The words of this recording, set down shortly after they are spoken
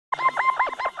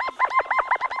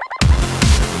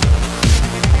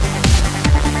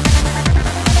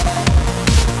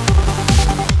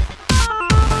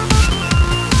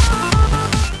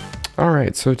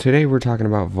Alright, so today we're talking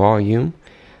about volume,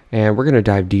 and we're going to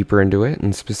dive deeper into it,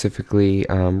 and specifically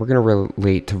we're going to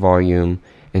relate to volume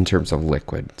in terms of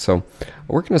liquid. So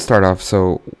we're going to start off,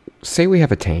 so say we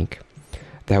have a tank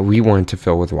that we want to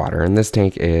fill with water, and this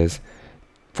tank is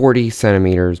 40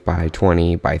 centimeters by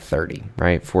 20 by 30,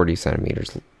 right? 40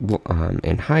 centimeters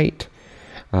in height,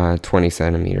 20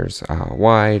 centimeters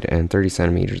wide, and 30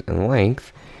 centimeters in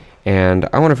length. And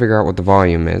I want to figure out what the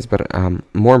volume is, but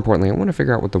more importantly, I want to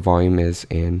figure out what the volume is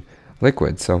in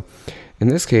liquid. So in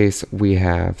this case, we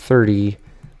have 30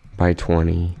 by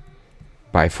 20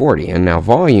 by 40. And now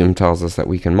volume tells us that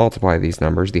we can multiply these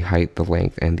numbers, the height, the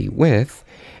length, and the width,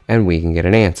 and we can get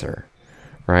an answer,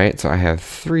 right? So I have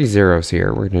 3 zeros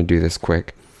here. We're going to do this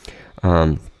quick.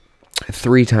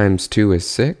 3 times 2 is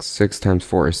 6. 6 times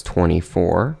 4 is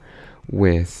 24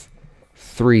 with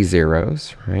 3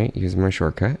 zeros, right? Using my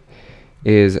shortcut,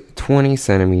 is 20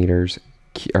 centimeters,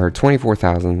 or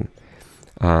 24,000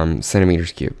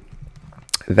 centimeters cubed.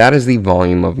 That is the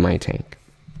volume of my tank.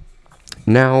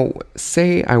 Now,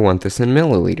 say I want this in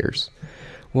milliliters.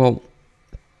 Well,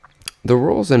 the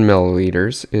rules in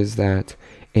milliliters is that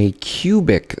a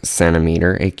cubic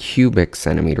centimeter, 1 cubic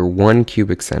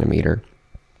centimeter,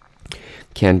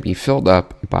 can be filled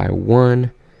up by 1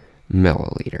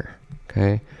 milliliter,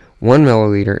 okay? 1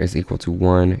 milliliter is equal to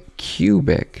 1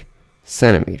 cubic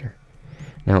centimeter.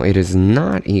 Now, it is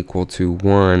not equal to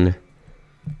 1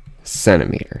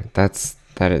 centimeter.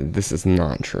 This is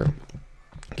not true.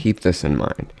 Keep this in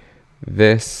mind.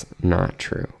 This, not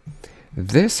true.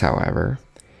 This, however,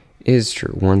 is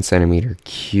true. 1 centimeter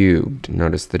cubed.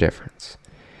 Notice the difference.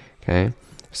 Okay?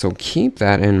 So keep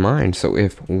that in mind. So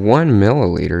if 1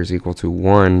 milliliter is equal to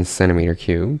 1 centimeter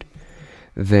cubed,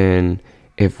 then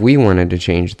if we wanted to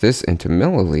change this into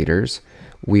milliliters,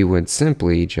 we would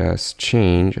simply just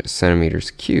change centimeters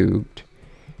cubed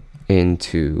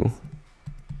into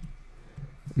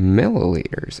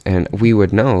milliliters. And we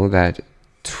would know that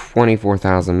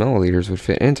 24,000 milliliters would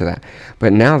fit into that.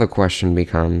 But now the question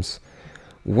becomes,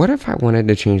 what if I wanted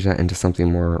to change that into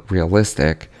something more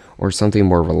realistic or something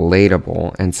more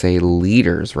relatable and say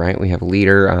liters, right? We have a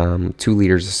liter, 2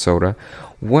 liters of soda.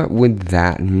 What would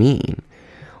that mean?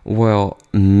 Well,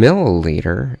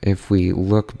 milliliter, if we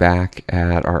look back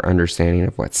at our understanding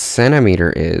of what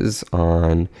centimeter is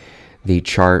on the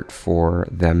chart for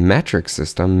the metric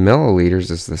system,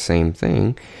 milliliters is the same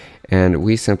thing. And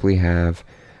we simply have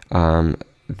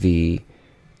the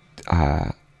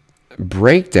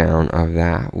breakdown of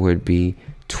that would be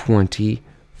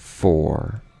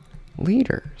 24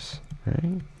 liters,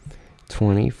 right?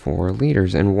 24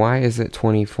 liters. And why is it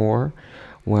 24?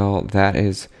 Well, that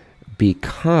is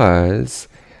because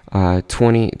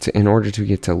in order to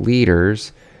get to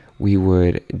liters, we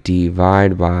would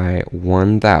divide by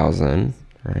 1,000,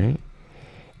 right?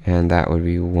 And that would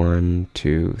be 1,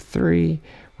 2, 3,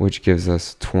 which gives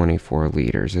us 24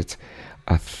 liters. It's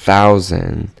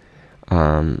 1,000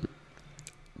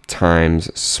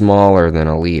 times smaller than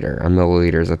a liter. A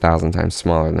milliliter is 1,000 times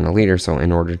smaller than a liter. So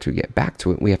in order to get back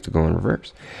to it, we have to go in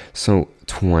reverse. So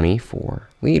 24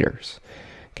 liters.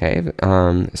 Okay,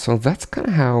 so that's kind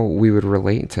of how we would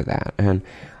relate to that. And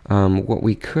what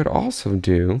we could also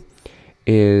do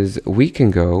is we can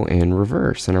go in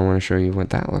reverse, and I want to show you what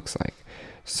that looks like.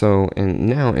 So, and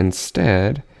now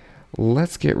instead,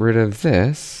 let's get rid of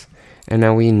this, and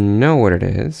now we know what it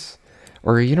is.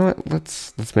 Or you know what?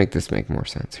 Let's make this make more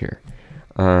sense here.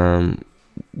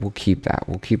 We'll keep that.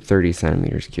 We'll keep 30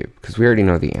 centimeters cubed because we already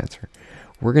know the answer.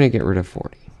 We're going to get rid of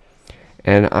 40,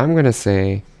 and I'm going to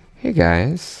say, hey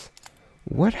guys,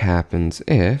 what happens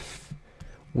if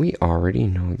we already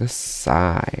know the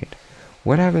side?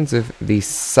 What happens if the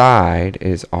side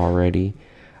is already,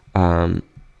 the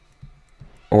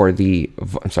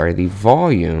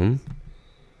volume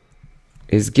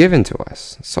is given to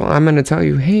us? So I'm going to tell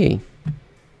you, hey,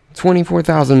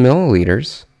 24,000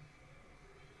 milliliters.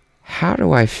 How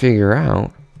do I figure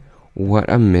out what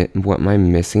my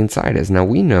missing side is? Now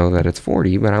we know that it's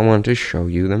 40, but I want to show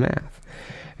you the math.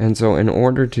 And so in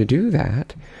order to do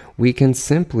that, we can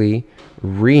simply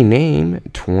rename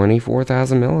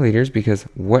 24,000 milliliters, because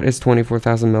what is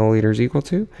 24,000 milliliters equal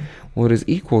to? Well, it is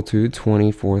equal to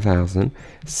 24,000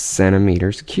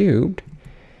 centimeters cubed.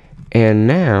 And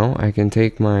now I can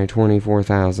take my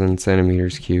 24,000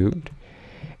 centimeters cubed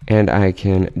and I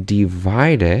can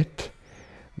divide it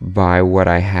by what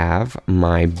I have,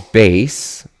 my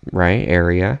base, right,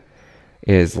 area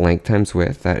is length times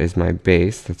width. That is my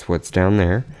base. That's what's down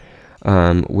there,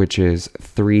 which is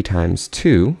 3 times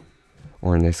 2,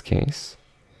 or in this case,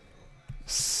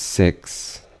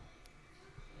 6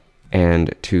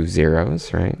 and 2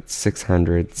 zeros, right?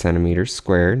 600 centimeters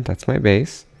squared. That's my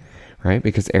base, right?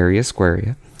 Because area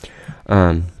square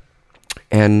area.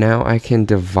 And now I can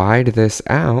divide this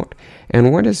out.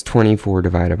 And what is 24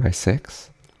 divided by 6?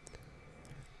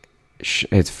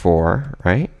 It's 4,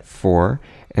 right? 4.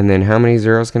 And then how many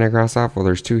zeros can I cross off? Well,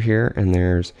 there's 2 here and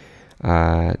there's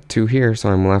 2 here. So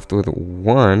I'm left with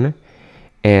 1.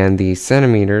 And the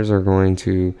centimeters are going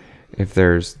to, if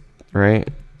there's, right,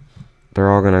 they're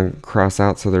all going to cross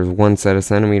out. So there's 1 set of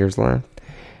centimeters left.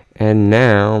 And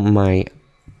now my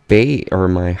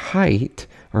my height,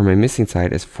 or my missing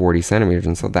side, is 40 centimeters.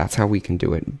 And so that's how we can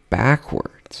do it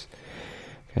backwards.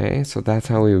 Okay, so that's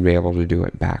how we would be able to do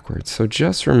it backwards. So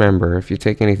just remember, if you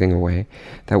take anything away,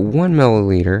 that 1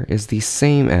 milliliter is the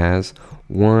same as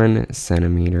 1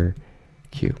 centimeter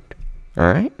cubed. All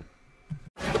right?